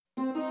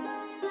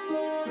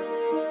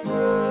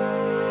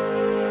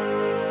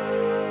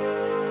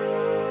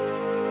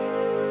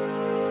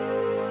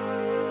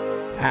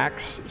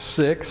Acts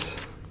 6,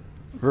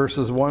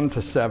 verses 1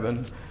 to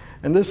 7,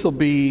 and this will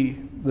be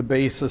the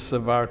basis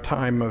of our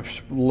time of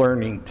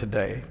learning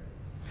today.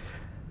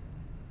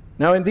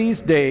 Now, in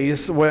these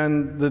days,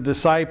 when the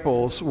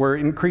disciples were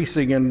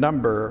increasing in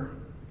number,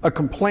 a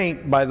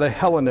complaint by the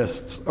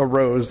Hellenists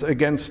arose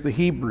against the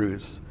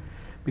Hebrews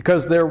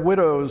because their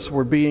widows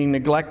were being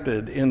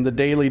neglected in the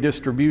daily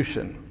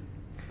distribution.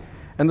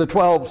 And the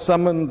 12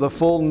 summoned the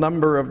full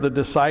number of the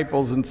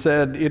disciples and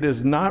said, "It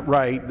is not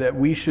right that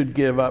we should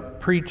give up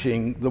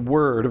preaching the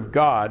word of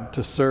God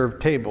to serve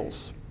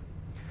tables.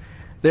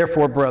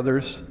 Therefore,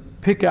 brothers,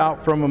 pick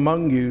out from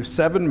among you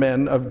 7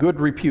 men of good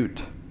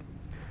repute,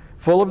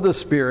 full of the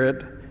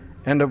Spirit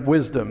and of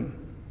wisdom,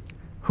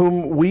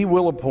 whom we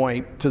will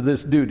appoint to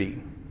this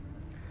duty.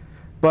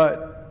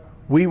 But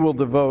we will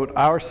devote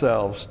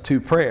ourselves to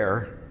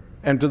prayer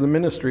and to the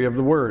ministry of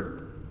the word."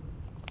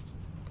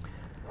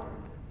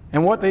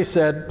 And what they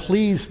said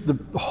pleased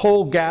the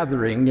whole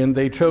gathering, and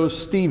they chose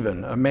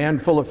Stephen, a man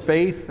full of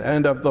faith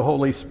and of the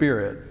Holy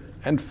Spirit,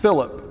 and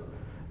Philip,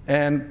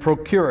 and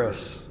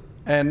Prochorus,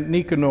 and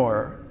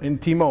Nicanor,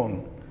 and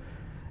Timon,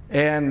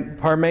 and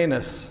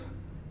Parmenas,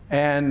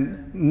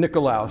 and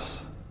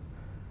Nicolaus,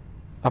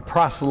 a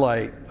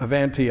proselyte of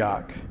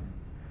Antioch.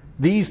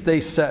 These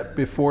they set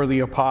before the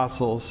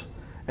apostles,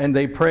 and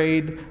they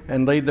prayed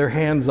and laid their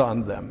hands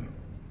on them.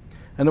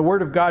 And the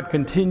word of God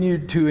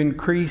continued to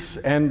increase,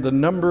 and the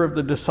number of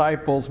the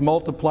disciples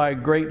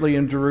multiplied greatly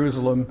in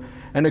Jerusalem,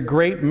 and a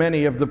great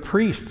many of the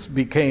priests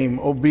became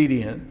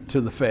obedient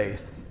to the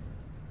faith.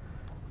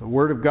 The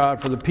word of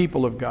God for the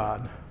people of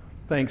God.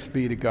 Thanks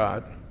be to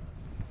God.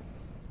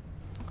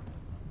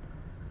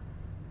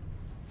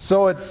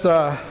 So it's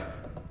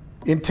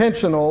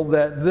intentional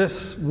that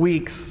this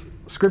week's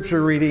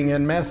scripture reading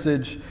and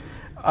message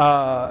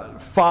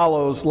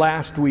follows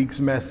last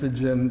week's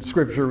message and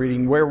scripture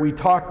reading, where we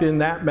talked in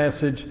that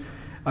message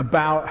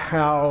about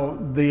how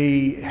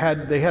they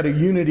had a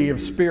unity of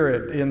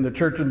spirit in the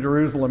church in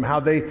Jerusalem, how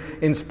they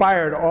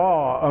inspired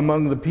awe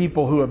among the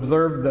people who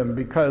observed them,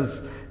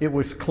 because it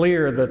was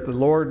clear that the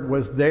Lord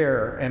was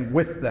there and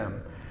with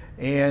them.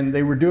 And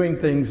they were doing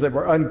things that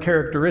were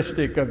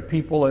uncharacteristic of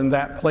people in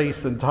that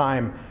place and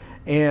time.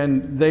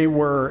 And they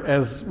were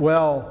as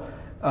well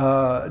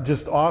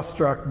just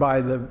awestruck by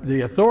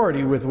the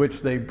authority with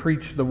which they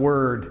preached the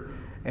word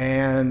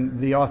and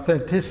the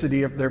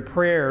authenticity of their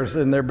prayers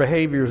and their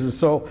behaviors. And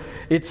so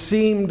it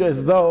seemed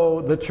as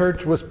though the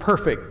church was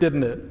perfect,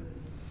 didn't it?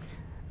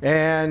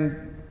 And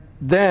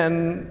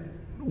then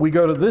we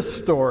go to this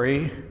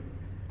story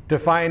to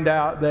find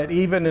out that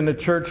even in a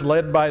church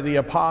led by the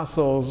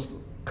apostles,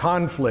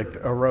 conflict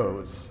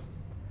arose.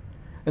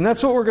 And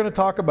that's what we're going to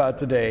talk about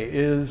today,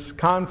 is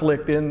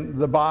conflict in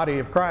the body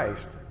of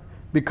Christ.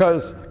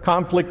 Because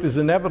conflict is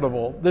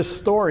inevitable. This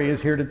story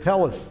is here to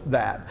tell us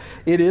that.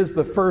 It is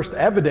the first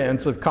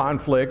evidence of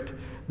conflict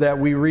that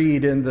we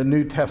read in the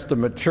New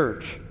Testament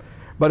church.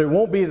 But it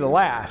won't be the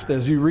last.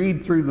 As you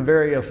read through the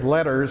various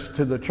letters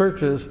to the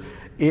churches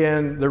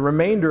in the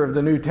remainder of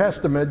the New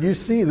Testament, you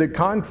see that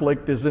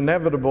conflict is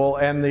inevitable,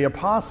 and the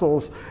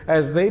apostles,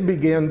 as they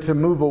begin to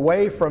move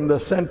away from the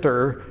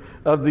center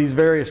of these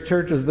various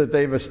churches that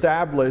they've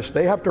established,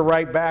 they have to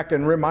write back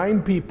and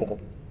remind people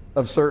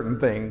of certain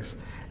things.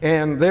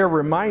 And their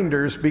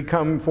reminders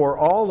become for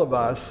all of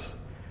us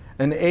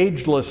an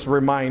ageless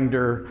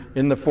reminder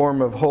in the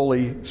form of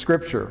Holy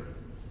Scripture.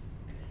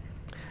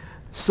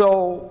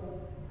 So,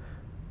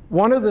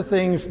 one of the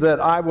things that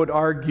I would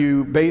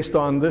argue based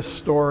on this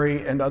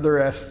story and other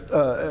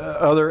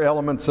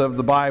elements of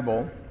the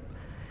Bible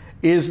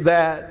is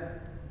that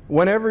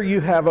whenever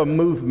you have a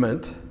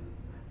movement,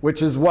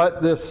 which is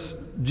what this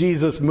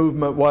Jesus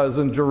movement was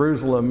in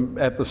Jerusalem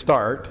at the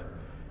start,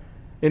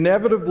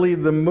 inevitably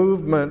the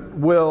movement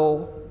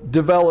will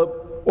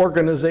develop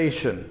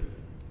organization.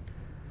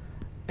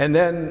 And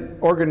then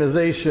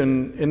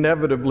organization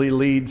inevitably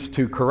leads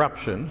to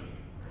corruption.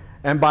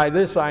 And by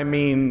this I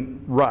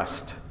mean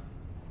rust,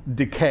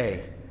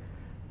 decay.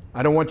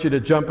 I don't want you to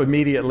jump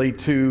immediately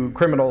to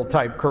criminal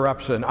type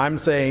corruption. I'm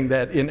saying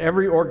that in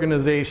every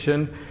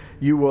organization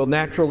you will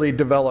naturally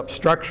develop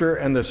structure,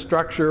 and the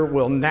structure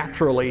will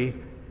naturally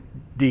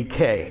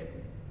decay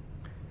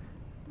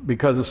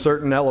because of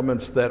certain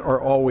elements that are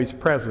always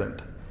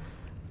present.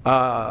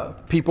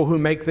 People who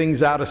make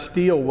things out of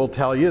steel will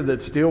tell you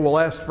that steel will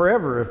last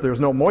forever if there's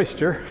no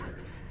moisture.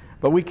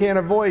 But we can't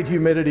avoid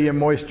humidity and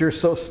moisture,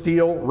 so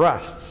steel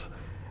rusts.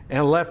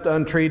 And left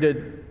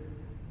untreated,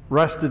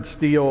 rusted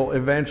steel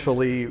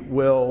eventually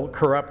will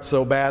corrupt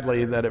so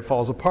badly that it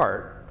falls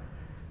apart.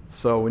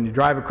 So when you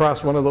drive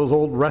across one of those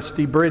old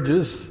rusty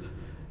bridges,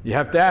 you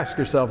have to ask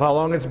yourself how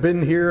long it's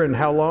been here and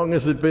how long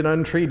has it been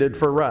untreated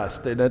for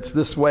rust. And it's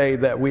this way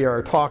that we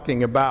are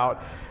talking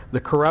about the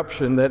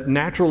corruption that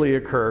naturally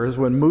occurs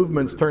when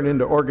movements turn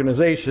into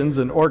organizations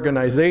and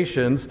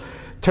organizations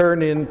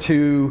turn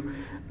into,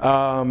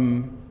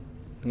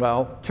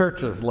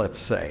 churches, let's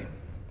say.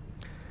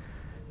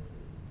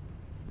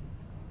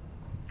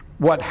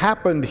 What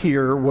happened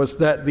here was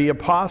that the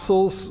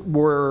apostles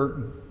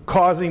were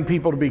causing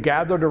people to be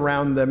gathered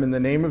around them in the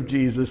name of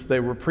Jesus. They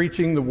were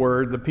preaching the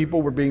word. The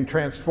people were being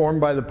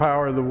transformed by the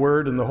power of the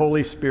word and the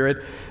Holy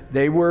Spirit.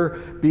 They were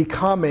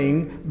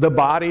becoming the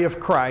body of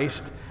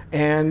Christ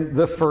and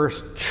the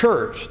first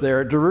church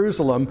there at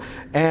Jerusalem.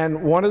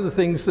 And one of the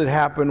things that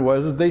happened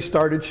was they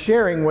started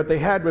sharing what they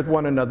had with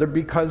one another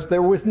because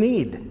there was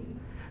need.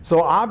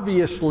 So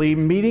obviously,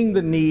 meeting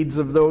the needs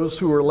of those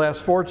who were less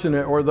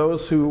fortunate or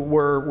those who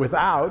were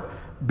without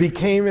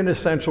became an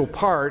essential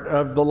part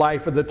of the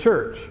life of the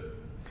church.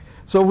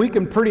 So we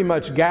can pretty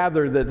much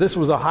gather that this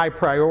was a high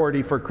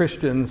priority for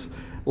Christians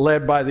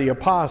led by the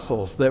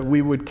apostles, that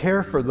we would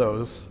care for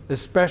those,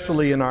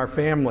 especially in our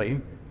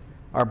family,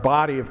 our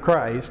body of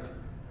Christ,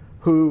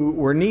 who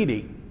were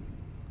needy.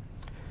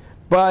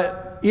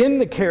 But in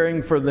the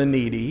caring for the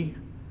needy,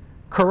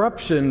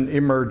 corruption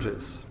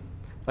emerges.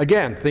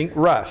 Again, think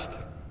rust.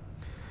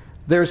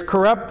 There's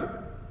corruption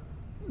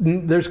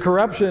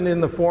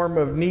in the form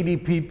of needy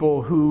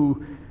people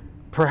who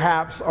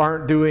perhaps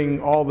aren't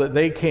doing all that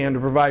they can to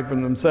provide for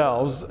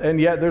themselves, and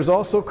yet there's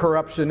also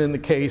corruption in the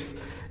case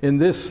in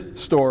this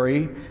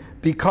story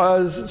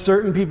because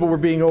certain people were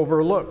being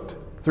overlooked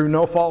through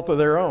no fault of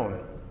their own.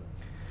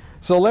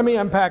 So let me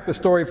unpack the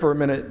story for a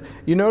minute.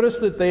 You notice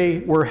that they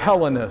were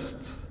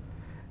Hellenists.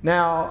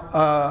 Now,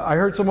 I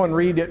heard someone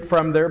read it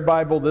from their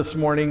Bible this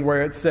morning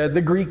where it said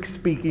the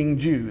Greek-speaking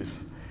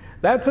Jews.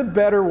 That's a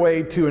better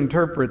way to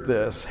interpret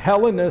this.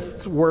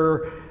 Hellenists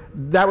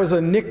that was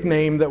a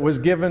nickname that was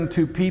given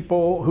to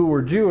people who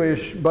were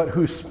Jewish but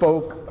who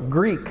spoke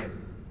Greek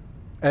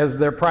as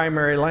their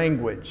primary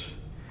language.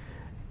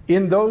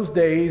 In those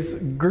days,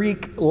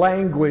 Greek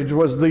language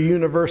was the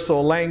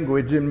universal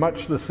language in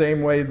much the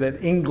same way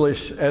that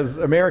English, as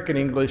American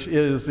English,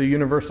 is the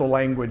universal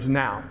language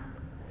now.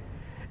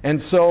 And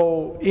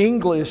so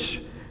English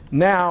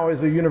now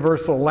is a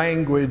universal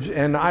language,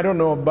 and I don't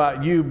know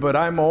about you, but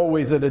I'm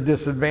always at a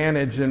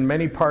disadvantage in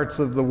many parts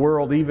of the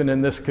world, even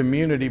in this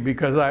community,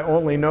 because I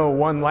only know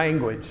one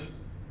language.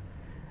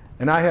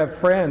 And I have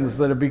friends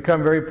that have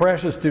become very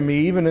precious to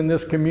me, even in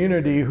this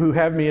community, who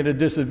have me at a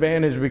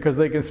disadvantage because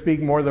they can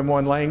speak more than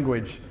one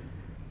language.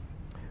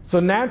 So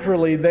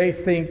naturally, they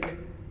think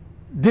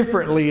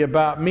differently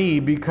about me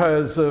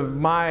because of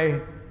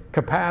my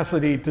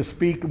capacity to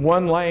speak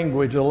one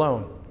language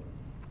alone.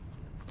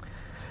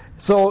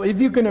 So if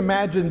you can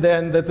imagine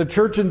then that the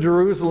church in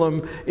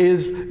Jerusalem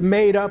is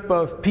made up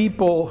of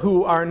people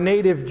who are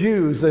native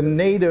Jews and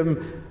native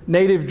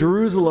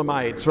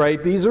Jerusalemites,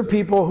 right? These are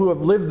people who have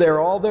lived there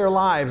all their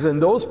lives,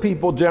 and those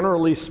people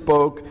generally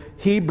spoke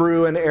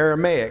Hebrew and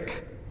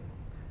Aramaic.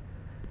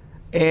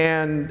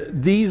 And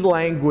these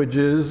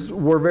languages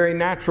were very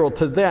natural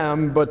to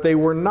them, but they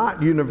were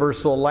not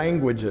universal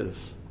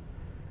languages.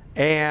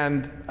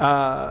 And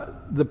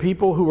the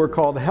people who were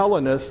called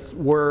Hellenists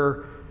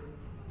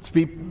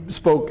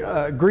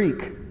spoke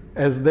Greek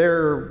as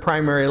their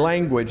primary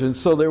language. And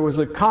so there was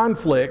a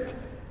conflict,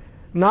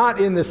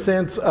 not in the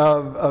sense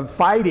of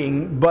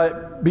fighting,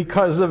 but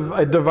because of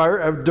a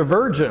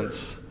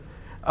divergence.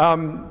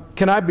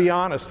 Can I be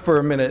honest for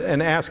a minute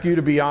and ask you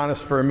to be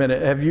honest for a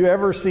minute? Have you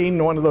ever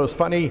seen one of those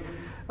funny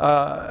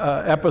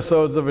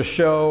episodes of a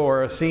show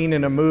or a scene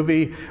in a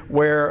movie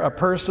where a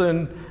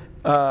person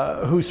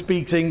who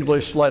speaks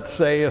English, let's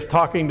say, is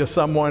talking to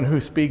someone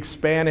who speaks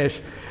Spanish,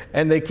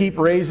 and they keep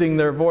raising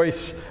their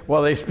voice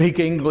while they speak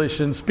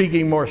English and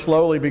speaking more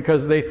slowly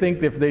because they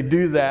think if they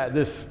do that,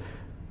 this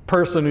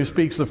person who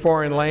speaks the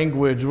foreign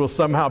language will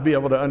somehow be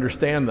able to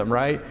understand them,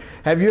 right?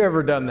 Have you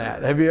ever done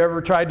that? Have you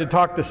ever tried to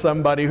talk to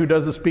somebody who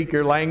doesn't speak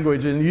your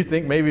language and you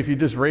think maybe if you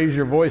just raise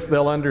your voice,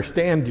 they'll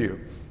understand you?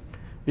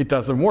 It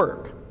doesn't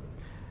work.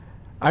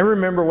 I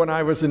remember when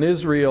I was in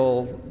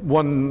Israel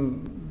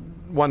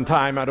one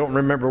time, I don't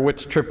remember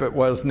which trip it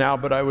was now,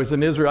 but I was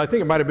in Israel. I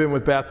think it might have been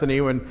with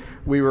Bethany when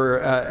we were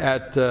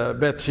at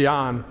Bet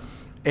Shean.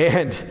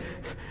 And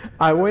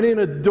I went in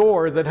a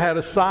door that had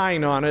a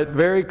sign on it,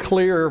 very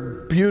clear,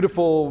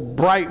 beautiful,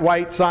 bright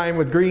white sign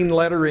with green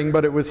lettering,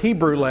 but it was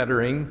Hebrew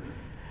lettering.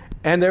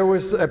 And there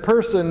was a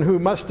person who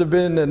must have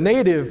been a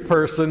native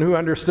person who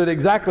understood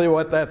exactly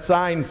what that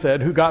sign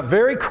said, who got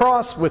very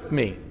cross with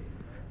me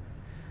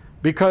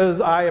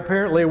because I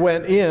apparently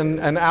went in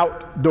an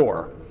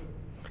outdoor.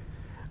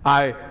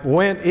 I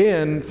went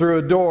in through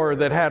a door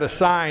that had a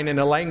sign in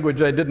a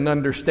language I didn't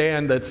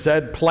understand that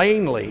said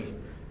plainly,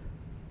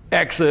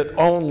 exit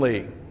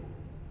only.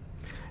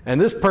 And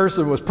this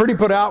person was pretty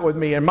put out with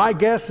me, and my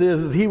guess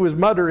is he was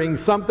muttering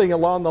something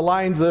along the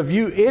lines of,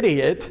 "You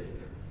idiot,"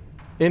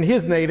 in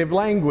his native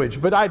language,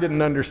 but I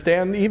didn't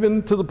understand,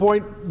 even to the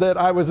point that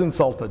I was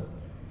insulted.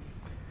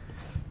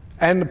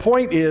 And the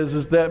point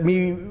is that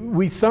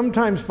we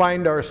sometimes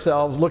find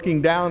ourselves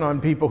looking down on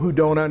people who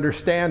don't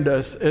understand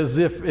us as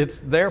if it's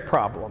their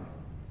problem.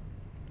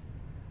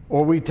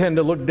 Or we tend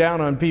to look down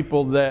on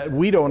people that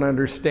we don't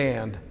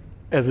understand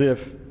as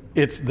if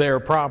it's their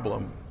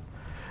problem.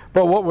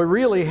 But what we're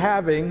really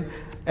having,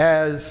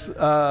 as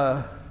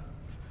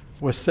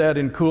was said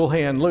in Cool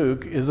Hand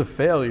Luke, is a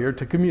failure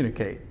to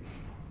communicate,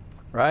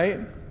 right?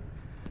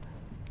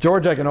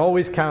 George, I can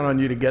always count on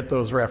you to get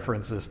those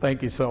references.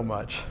 Thank you so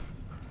much.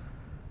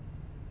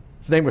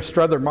 His name was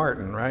Strother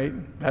Martin, right?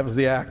 That was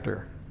the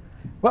actor.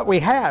 What we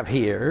have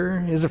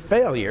here is a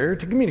failure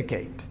to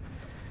communicate.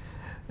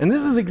 And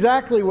this is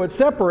exactly what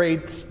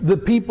separates the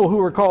people who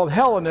were called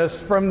Hellenists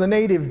from the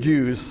native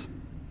Jews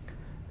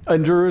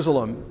in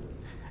Jerusalem,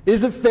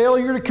 is a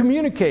failure to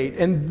communicate.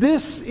 And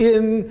this,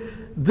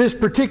 in this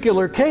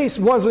particular case,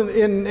 wasn't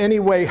in any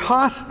way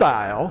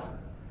hostile,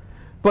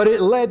 but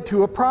it led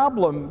to a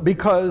problem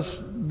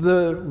because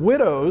the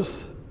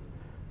widows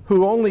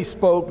who only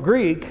spoke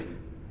Greek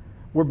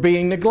were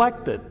being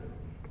neglected.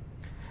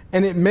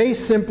 And it may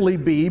simply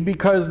be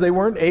because they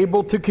weren't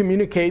able to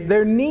communicate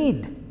their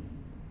need.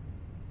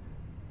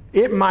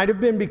 It might have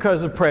been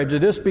because of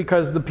prejudice,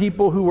 because the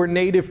people who were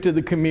native to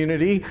the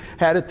community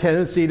had a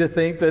tendency to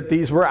think that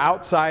these were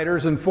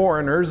outsiders and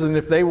foreigners, and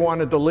if they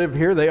wanted to live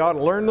here, they ought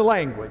to learn the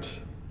language.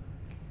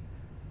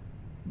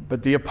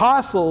 But the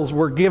apostles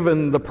were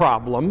given the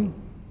problem,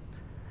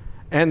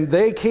 and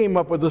they came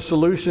up with a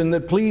solution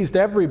that pleased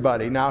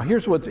everybody. Now,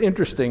 here's what's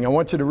interesting. I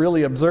want you to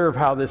really observe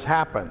how this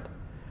happened.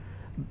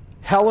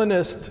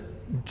 Hellenist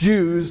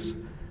Jews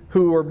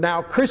who are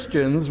now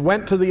Christians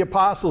went to the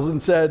apostles and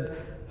said,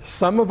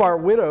 some of our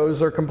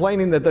widows are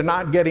complaining that they're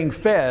not getting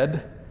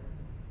fed,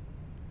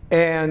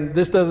 and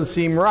this doesn't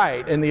seem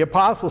right. And the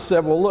apostles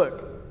said, well,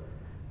 look,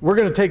 we're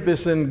going to take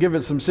this and give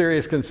it some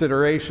serious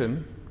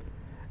consideration.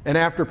 And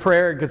after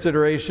prayer and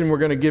consideration, we're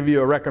going to give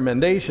you a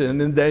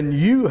recommendation, and then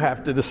you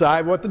have to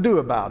decide what to do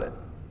about it.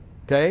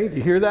 Okay, do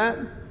you hear that?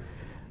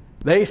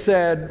 They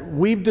said,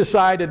 we've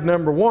decided,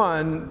 number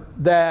one,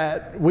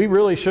 that we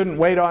really shouldn't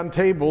wait on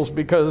tables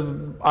because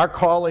our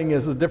calling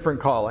is a different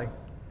calling.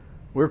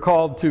 We're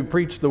called to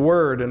preach the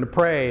word and to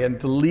pray and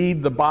to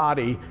lead the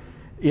body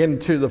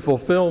into the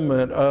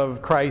fulfillment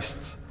of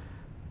Christ's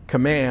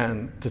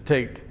command to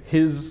take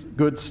his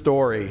good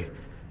story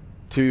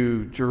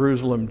to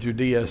Jerusalem,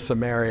 Judea,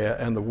 Samaria,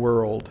 and the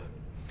world.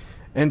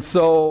 And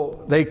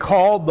so they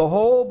called the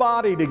whole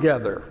body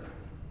together.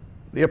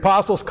 The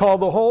apostles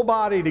called the whole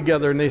body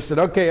together and they said,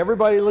 okay,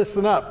 everybody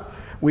listen up.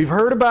 We've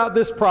heard about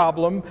this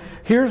problem.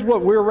 Here's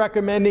what we're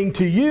recommending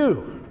to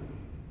you.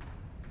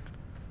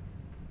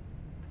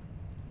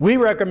 We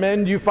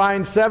recommend you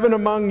find 7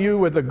 among you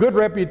with a good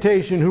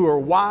reputation who are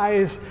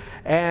wise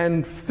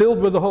and filled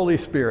with the Holy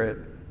Spirit.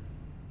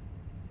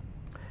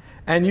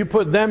 And you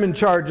put them in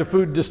charge of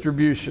food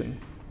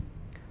distribution.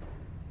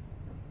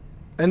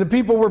 And the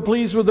people were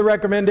pleased with the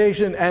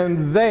recommendation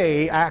and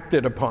they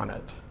acted upon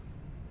it.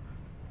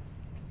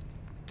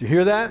 Did you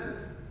hear that?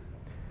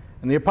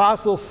 And the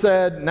apostles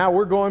said, now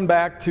we're going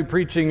back to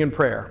preaching and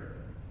prayer.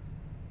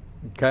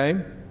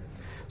 Okay?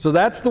 So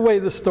that's the way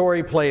the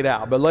story played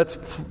out, but let's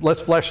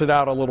flesh it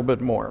out a little bit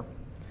more.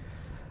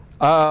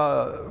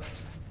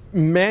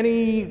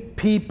 Many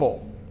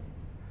people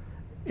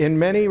in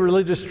many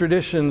religious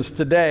traditions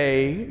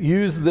today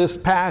use this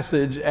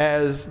passage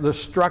as the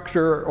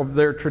structure of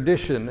their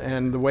tradition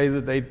and the way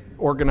that they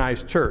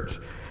organize church.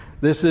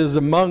 This is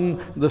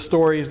among the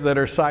stories that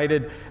are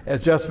cited as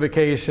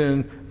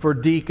justification for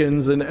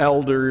deacons and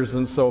elders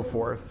and so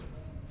forth.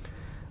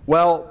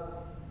 Well,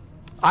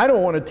 I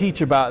don't want to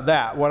teach about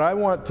that. What I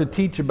want to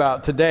teach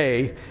about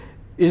today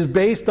is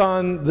based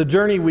on the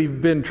journey we've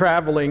been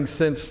traveling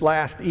since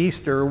last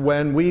Easter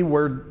when we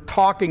were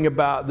talking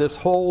about this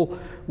whole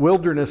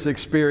wilderness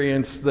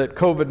experience that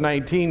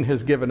COVID-19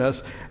 has given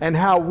us and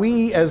how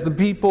we as the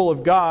people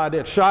of God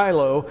at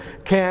Shiloh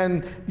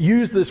can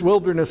use this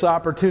wilderness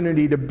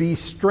opportunity to be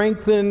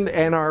strengthened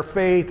in our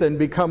faith and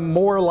become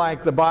more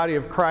like the body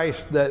of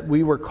Christ that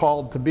we were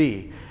called to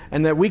be.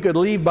 And that we could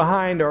leave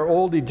behind our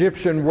old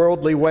Egyptian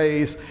worldly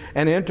ways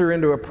and enter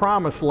into a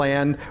promised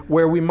land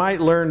where we might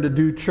learn to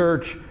do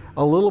church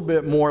a little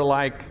bit more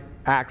like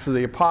Acts of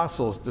the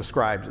Apostles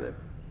describes it.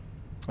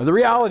 The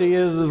reality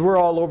is we're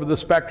all over the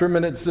spectrum,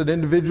 and it's an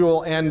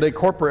individual and a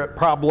corporate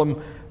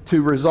problem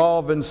to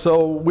resolve. And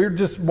so we're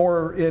just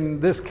more, in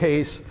this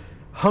case,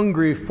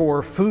 hungry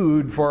for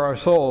food for our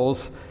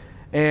souls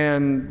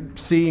and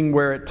seeing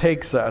where it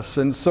takes us.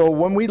 And so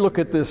when we look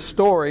at this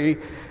story,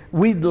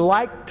 we'd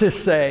like to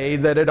say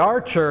that at our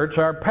church,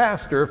 our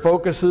pastor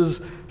focuses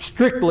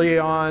strictly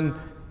on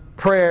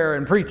prayer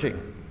and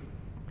preaching.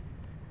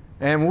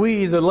 And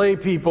we, the lay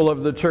people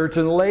of the church,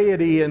 and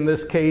laity in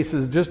this case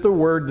is just a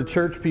word the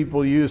church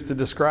people use to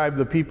describe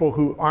the people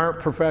who aren't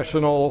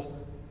professional,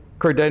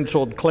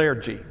 credentialed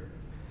clergy.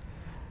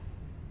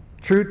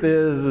 Truth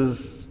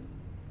is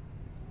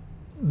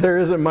there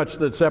isn't much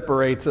that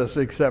separates us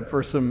except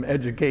for some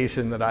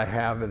education that I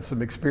have and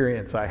some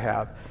experience I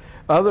have.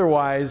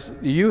 Otherwise,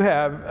 you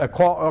have a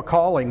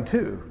calling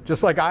too,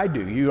 just like I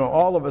do.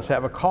 All of us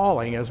have a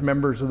calling as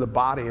members of the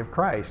body of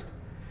Christ.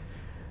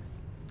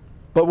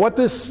 But what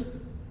this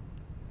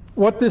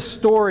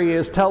story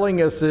is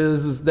telling us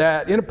is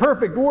that in a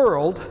perfect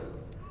world,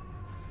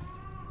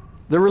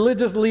 the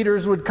religious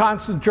leaders would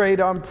concentrate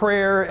on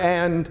prayer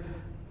and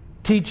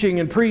teaching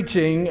and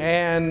preaching,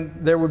 and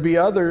there would be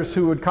others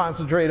who would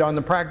concentrate on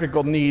the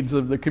practical needs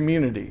of the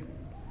community.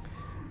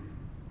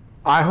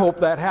 I hope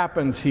that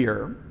happens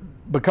here,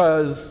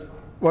 because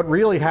what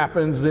really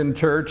happens in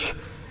church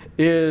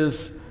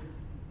is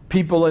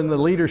people in the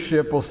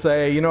leadership will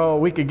say,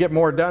 we could get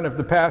more done if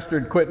the pastor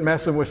would quit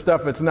messing with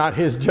stuff that's not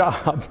his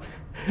job.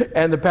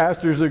 And the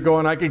pastors are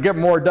going, I could get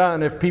more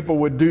done if people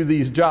would do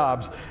these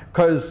jobs,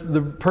 because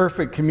the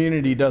perfect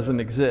community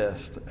doesn't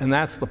exist. And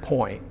that's the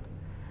point,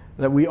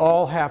 that we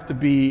all have to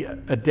be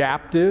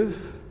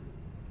adaptive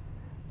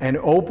and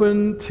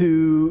open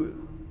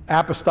to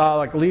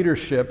apostolic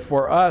leadership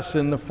for us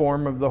in the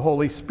form of the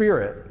Holy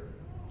Spirit.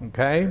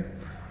 Okay?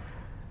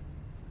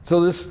 So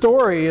this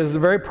story is a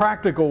very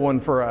practical one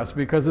for us,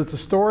 because it's a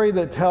story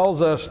that tells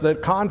us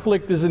that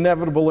conflict is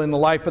inevitable in the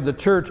life of the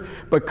church,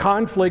 but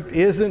conflict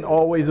isn't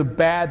always a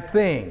bad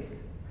thing.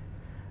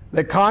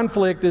 That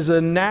conflict is a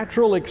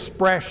natural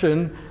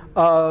expression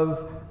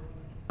of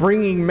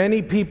bringing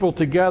many people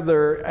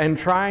together and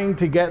trying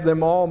to get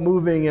them all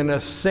moving in a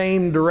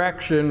same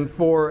direction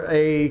for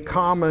a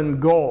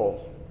common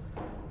goal,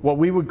 what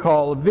we would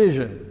call a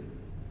vision.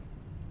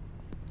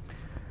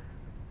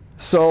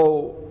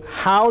 So,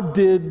 how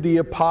did the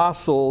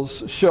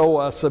apostles show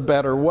us a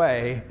better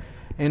way?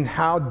 And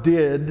how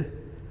did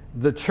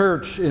the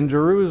church in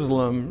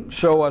Jerusalem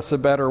show us a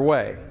better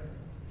way?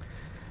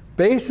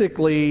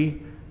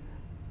 Basically,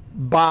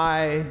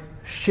 by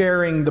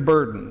sharing the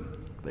burden.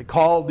 They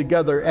called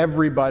together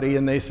everybody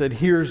and they said,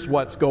 here's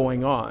what's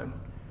going on.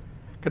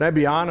 Can I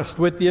be honest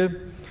with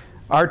you?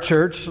 Our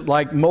church,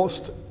 like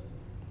most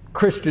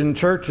Christian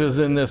churches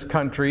in this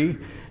country,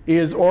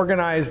 is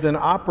organized and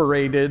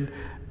operated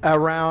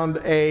around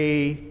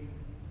a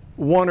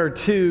one or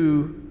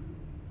two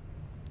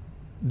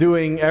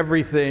doing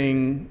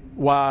everything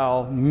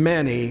while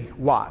many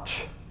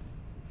watch.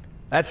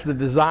 That's the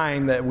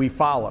design that we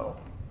follow.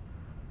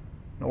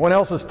 No one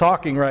else is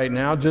talking right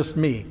now, just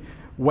me.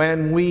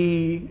 When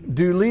we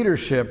do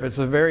leadership, it's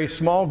a very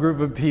small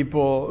group of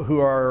people who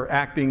are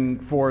acting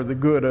for the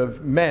good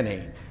of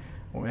many.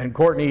 And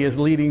Courtney is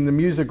leading the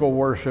musical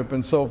worship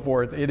and so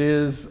forth. It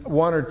is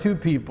one or two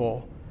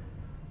people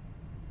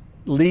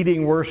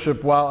leading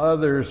worship while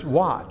others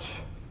watch.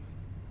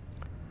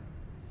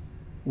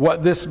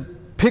 What this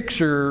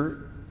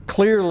picture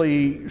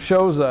clearly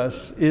shows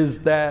us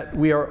is that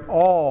we are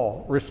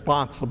all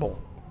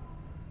responsible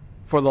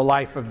for the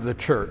life of the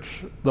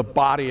church, the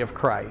body of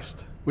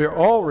Christ. We are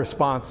all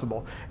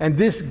responsible. And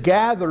this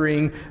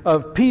gathering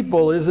of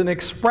people is an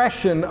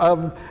expression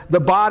of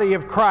the body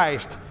of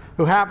Christ,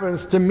 who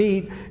happens to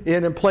meet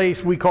in a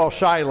place we call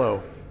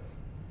Shiloh.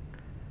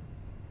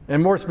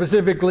 And more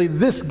specifically,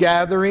 this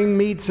gathering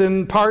meets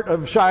in part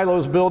of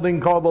Shiloh's building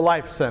called the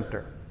Life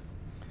Center.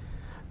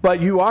 But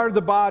you are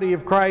the body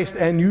of Christ,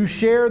 and you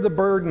share the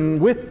burden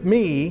with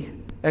me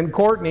and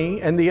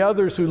Courtney and the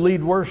others who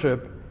lead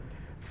worship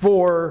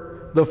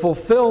for the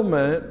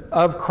fulfillment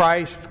of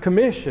Christ's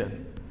commission,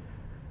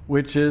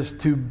 which is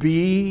to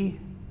be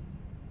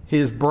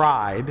his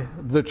bride,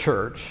 the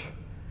church,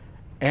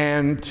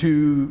 and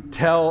to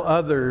tell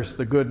others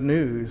the good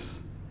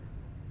news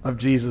of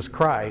Jesus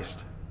Christ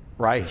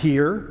right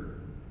here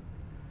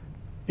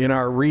in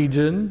our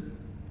region,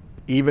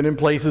 even in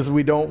places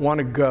we don't want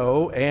to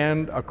go,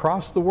 and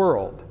across the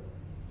world.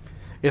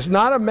 It's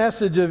not a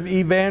message of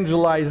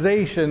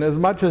evangelization as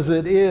much as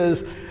it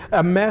is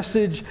a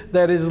message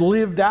that is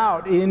lived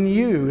out in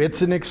you.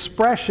 It's an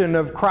expression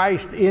of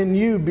Christ in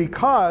you,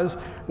 because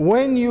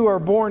when you are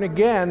born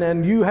again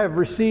and you have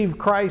received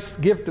Christ's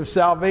gift of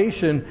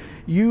salvation,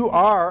 you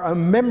are a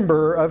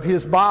member of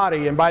his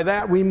body. And by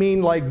that we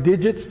mean like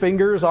digits,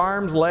 fingers,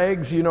 arms,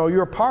 legs.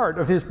 You're part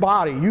of his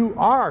body. You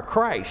are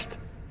Christ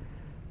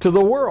to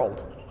the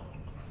world.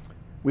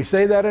 We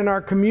say that in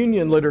our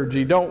communion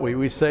liturgy, don't we?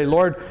 We say,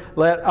 Lord,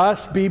 let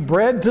us be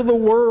bread to the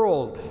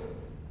world,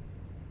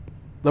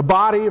 the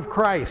body of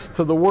Christ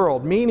to the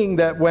world, meaning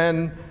that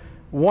when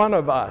one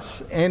of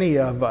us, any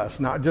of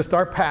us, not just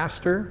our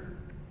pastor,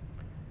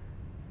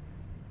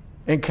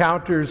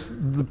 encounters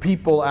the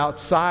people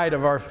outside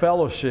of our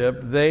fellowship,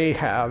 they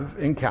have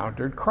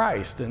encountered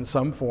Christ in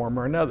some form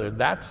or another.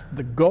 That's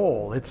the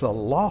goal. It's a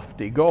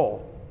lofty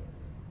goal.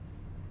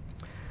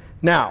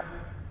 Now,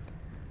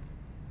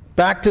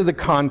 back to the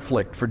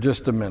conflict for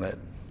just a minute.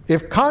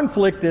 If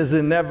conflict is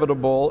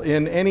inevitable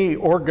in any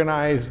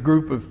organized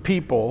group of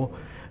people,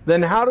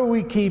 then how do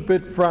we keep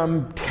it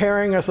from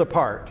tearing us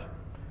apart?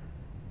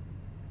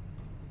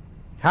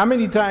 How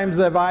many times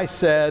have I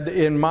said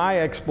in my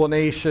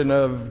explanation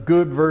of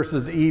good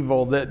versus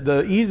evil that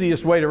the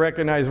easiest way to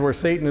recognize where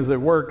Satan is at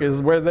work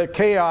is where the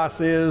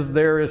chaos is,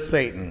 there is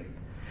Satan.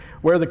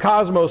 Where the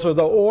cosmos or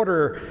the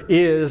order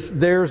is,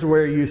 there's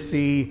where you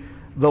see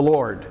the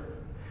Lord.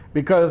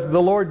 Because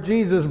the Lord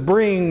Jesus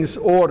brings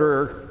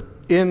order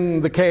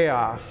in the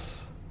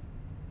chaos.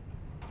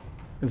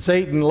 And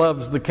Satan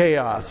loves the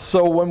chaos.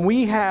 So when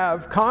we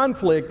have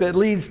conflict that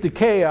leads to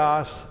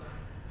chaos,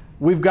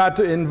 we've got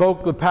to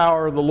invoke the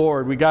power of the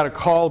Lord. We've got to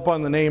call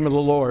upon the name of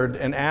the Lord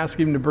and ask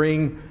him to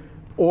bring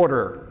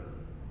order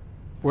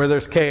where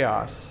there's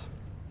chaos.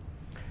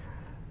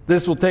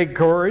 This will take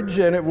courage,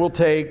 and it will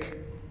take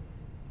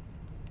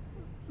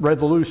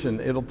resolution.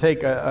 It'll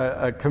take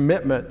a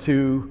commitment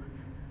to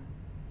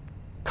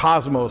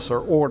cosmos or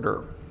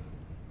order.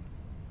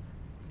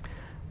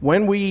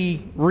 When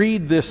we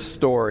read this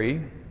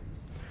story,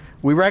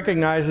 we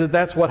recognize that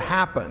that's what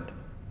happened.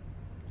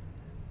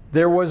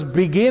 There was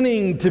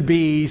beginning to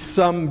be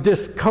some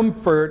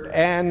discomfort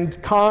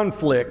and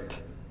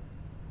conflict.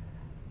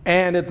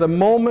 And at the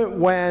moment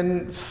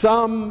when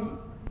some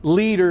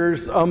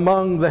leaders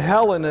among the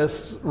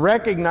Hellenists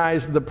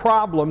recognized the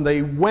problem,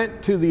 they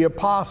went to the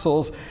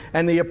apostles,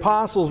 and the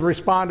apostles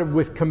responded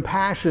with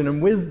compassion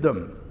and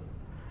wisdom,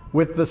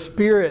 with the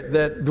Spirit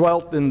that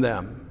dwelt in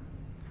them.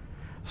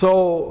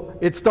 So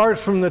it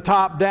starts from the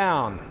top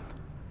down.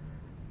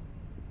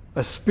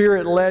 A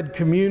Spirit-led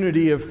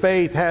community of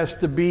faith has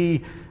to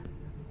be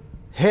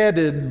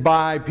headed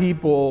by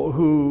people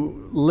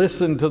who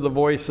listen to the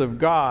voice of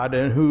God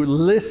and who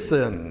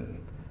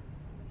listen.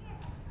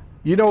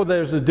 You know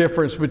there's a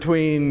difference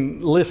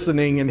between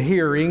listening and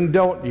hearing,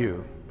 don't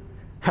you?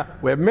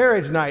 We had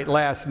marriage night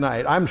last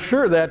night. I'm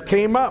sure that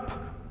came up.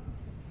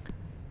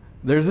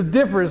 There's a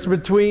difference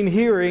between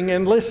hearing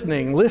and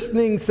listening.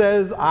 Listening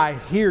says, I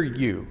hear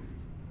you.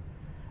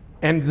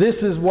 And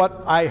this is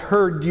what I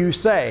heard you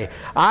say.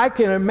 I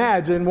can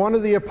imagine one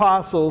of the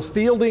apostles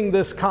fielding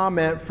this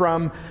comment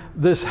from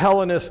this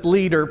Hellenist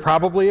leader,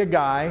 probably a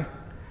guy,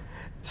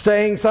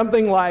 saying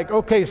something like,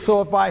 okay,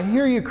 so if I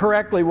hear you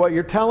correctly, what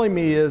you're telling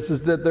me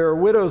is that there are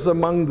widows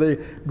among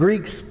the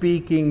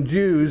Greek-speaking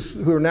Jews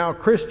who are now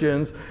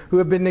Christians who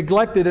have been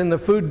neglected in the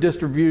food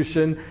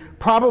distribution,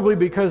 probably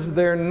because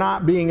they're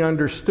not being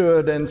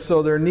understood and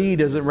so their need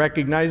isn't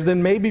recognized,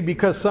 and maybe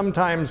because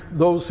sometimes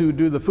those who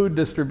do the food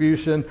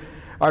distribution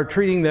are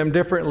treating them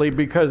differently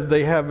because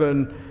they have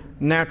a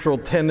natural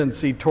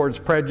tendency towards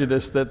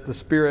prejudice that the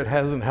Spirit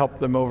hasn't helped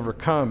them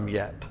overcome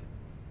yet.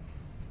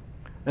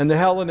 And the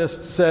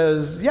Hellenist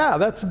says, yeah,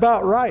 that's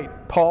about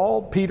right.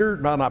 Paul, Peter,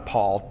 no, not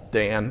Paul,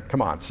 Dan,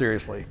 come on,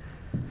 seriously.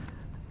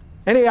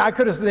 I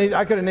could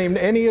have named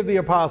any of the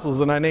apostles,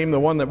 and I named the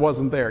one that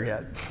wasn't there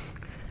yet.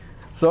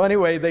 So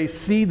anyway, they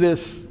see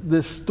this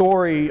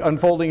story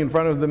unfolding in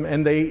front of them,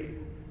 and they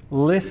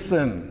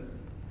listen.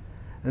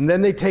 And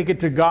then they take it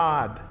to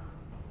God.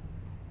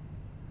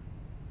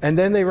 And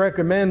then they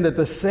recommend that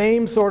the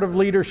same sort of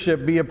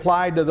leadership be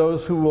applied to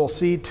those who will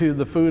see to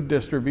the food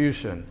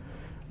distribution.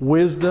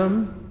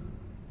 Wisdom,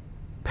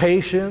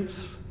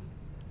 patience,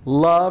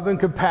 love and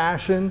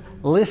compassion,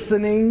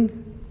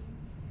 listening.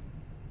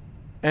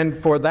 And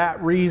for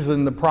that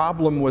reason, the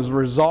problem was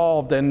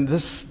resolved. And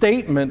this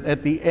statement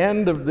at the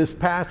end of this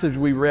passage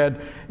we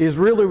read is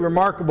really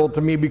remarkable to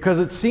me because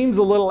it seems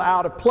a little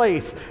out of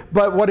place.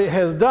 But what it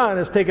has done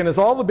is taken us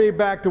all the way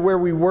back to where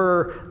we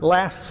were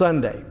last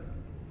Sunday.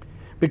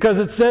 Because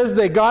it says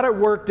they got it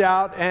worked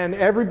out and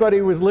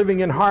everybody was living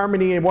in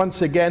harmony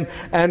once again,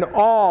 and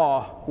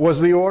awe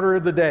was the order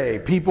of the day.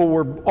 People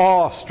were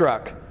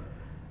awestruck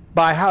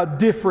by how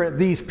different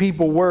these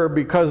people were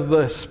because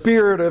the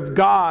Spirit of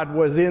God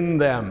was in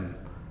them.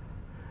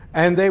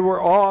 And they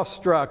were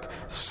awestruck.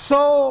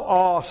 So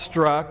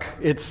awestruck,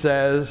 it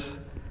says,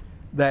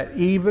 that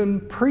even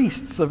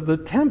priests of the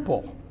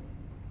temple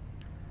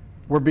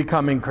were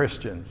becoming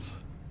Christians.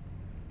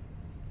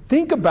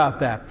 Think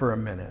about that for a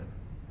minute.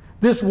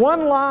 This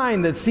one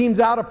line that seems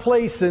out of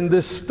place in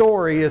this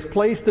story is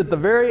placed at the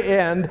very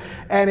end,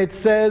 and it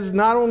says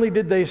not only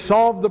did they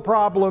solve the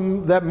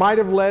problem that might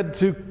have led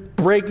to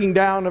breaking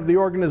down of the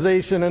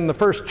organization and the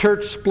first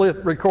church split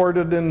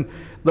recorded in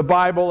the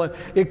Bible, and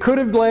it could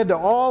have led to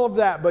all of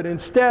that, but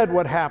instead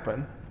what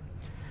happened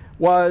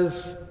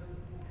was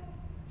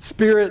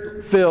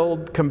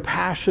Spirit-filled,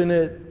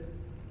 compassionate,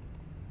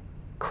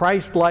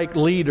 Christ-like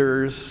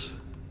leaders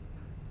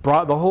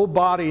brought the whole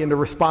body into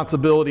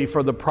responsibility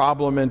for the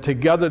problem, and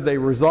together they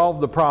resolved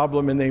the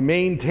problem and they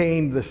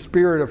maintained the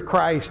Spirit of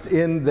Christ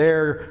in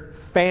their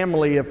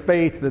family of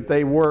faith that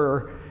they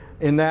were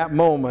in that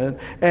moment.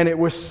 And it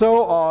was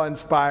so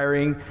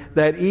awe-inspiring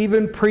that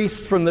even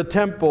priests from the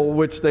temple,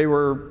 which they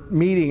were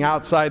meeting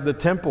outside the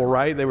temple,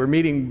 right? They were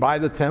meeting by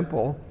the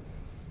temple.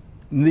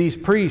 And these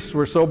priests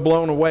were so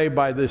blown away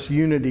by this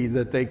unity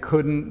that they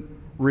couldn't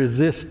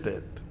resist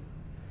it.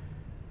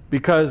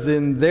 Because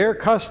in their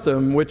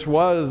custom, which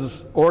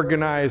was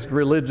organized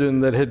religion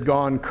that had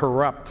gone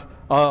corrupt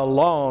a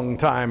long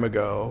time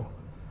ago,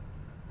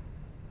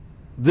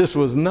 this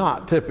was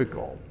not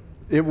typical.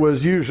 It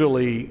was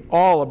usually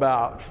all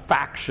about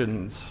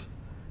factions,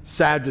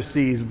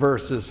 Sadducees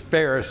versus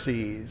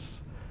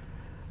Pharisees.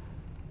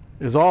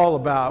 It's all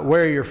about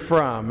where you're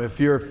from.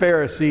 If you're a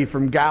Pharisee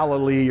from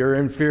Galilee, you're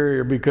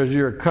inferior because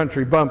you're a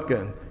country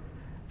bumpkin.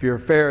 If you're a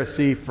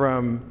Pharisee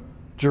from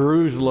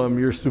Jerusalem,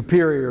 you're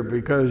superior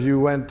because you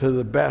went to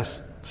the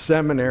best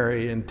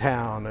seminary in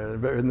town,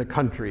 in the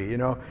country, you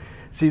know.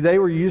 See, they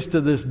were used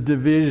to this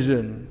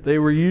division. They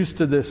were used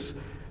to this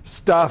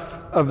stuff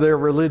of their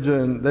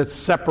religion that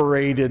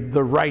separated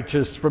the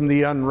righteous from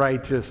the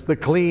unrighteous, the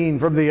clean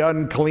from the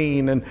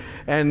unclean,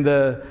 and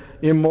the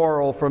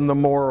immoral from the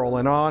moral,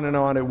 and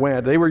on it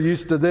went. They were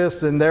used to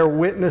this, and they're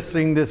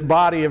witnessing this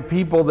body of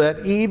people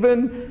that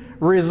even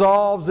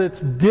resolves its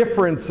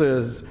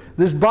differences.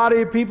 This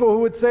body of people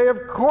who would say,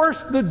 of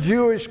course the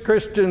Jewish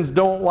Christians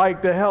don't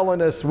like the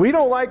Hellenists. We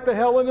don't like the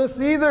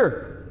Hellenists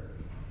either.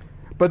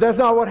 But that's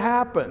not what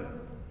happened.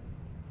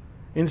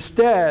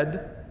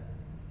 Instead,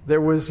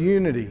 there was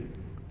unity.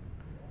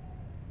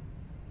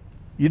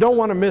 You don't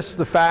want to miss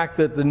the fact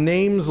that the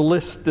names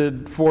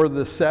listed for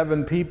the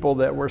 7 people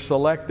that were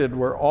selected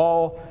were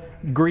all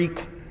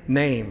Greek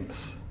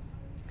names.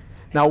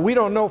 Now, we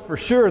don't know for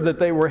sure that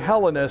they were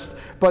Hellenists,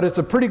 but it's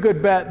a pretty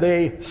good bet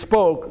they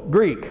spoke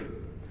Greek.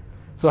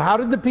 So how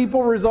did the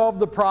people resolve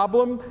the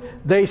problem?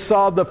 They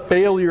saw the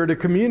failure to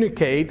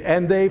communicate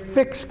and they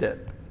fixed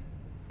it.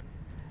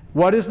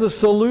 What is the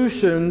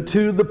solution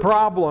to the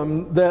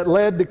problem that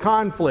led to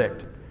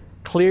conflict?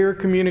 Clear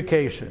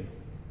communication.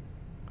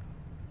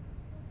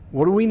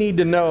 What do we need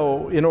to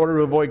know in order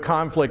to avoid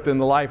conflict in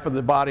the life of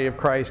the body of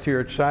Christ here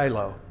at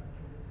Shiloh?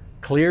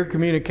 Clear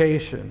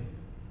communication,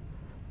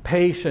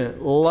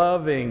 patient,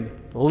 loving,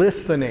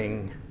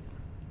 listening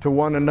to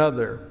one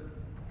another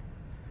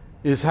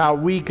is how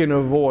we can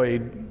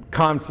avoid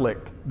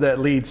conflict that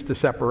leads to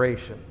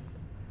separation.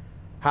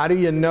 How do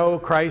you know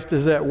Christ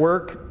is at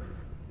work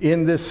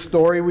in this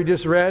story we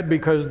just read?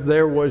 Because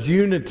there was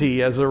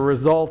unity as a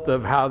result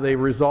of how they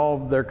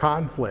resolved their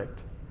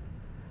conflict.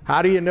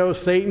 How do you know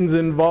Satan's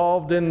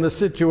involved in the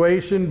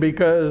situation?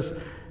 Because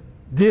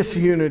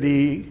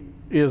disunity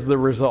is the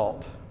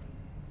result.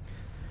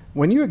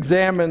 When you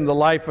examine the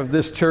life of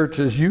this church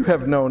as you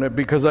have known it,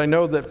 because I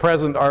know that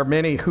present are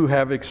many who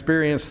have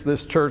experienced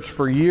this church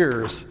for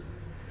years,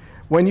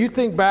 when you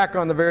think back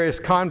on the various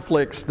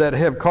conflicts that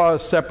have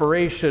caused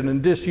separation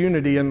and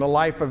disunity in the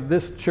life of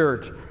this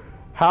church,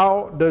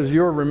 how does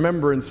your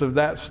remembrance of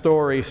that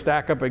story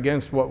stack up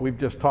against what we've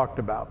just talked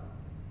about?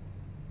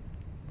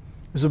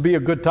 This will be a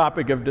good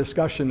topic of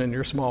discussion in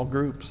your small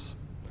groups.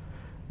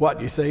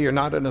 What, you say you're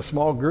not in a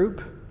small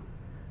group?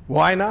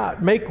 Why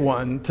not make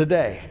one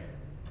today?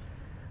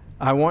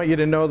 I want you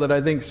to know that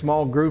I think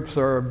small groups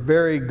are a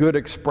very good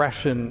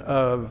expression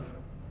of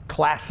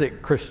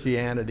classic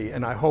Christianity.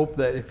 And I hope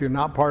that if you're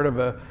not part of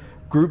a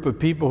group of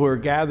people who are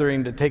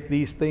gathering to take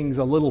these things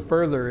a little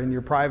further in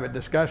your private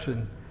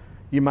discussion,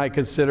 you might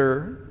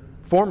consider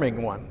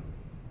forming one.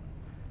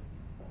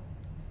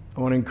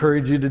 I want to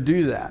encourage you to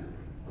do that.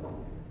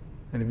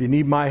 And if you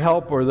need my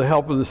help or the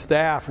help of the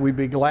staff, we'd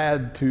be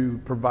glad to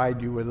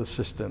provide you with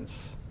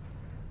assistance.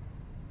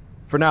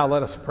 For now,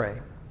 let us pray.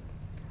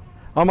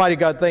 Almighty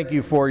God, thank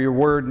you for your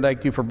word, and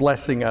thank you for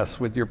blessing us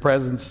with your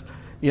presence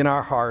in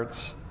our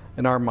hearts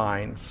and our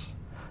minds.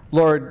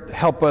 Lord,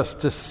 help us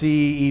to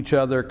see each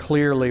other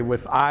clearly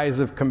with eyes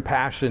of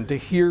compassion, to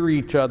hear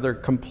each other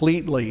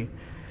completely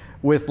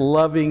with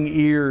loving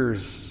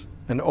ears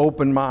and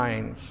open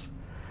minds.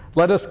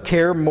 Let us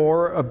care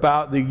more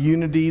about the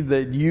unity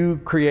that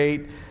you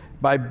create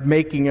by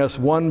making us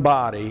one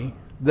body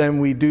than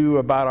we do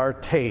about our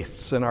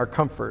tastes and our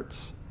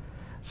comforts,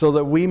 so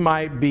that we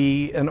might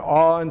be an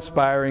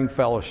awe-inspiring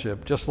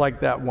fellowship, just like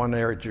that one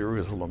there at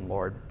Jerusalem,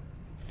 Lord.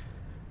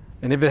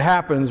 And if it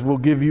happens, we'll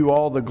give you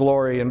all the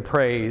glory and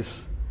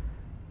praise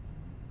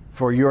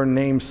for your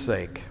name's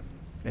sake.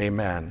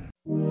 Amen.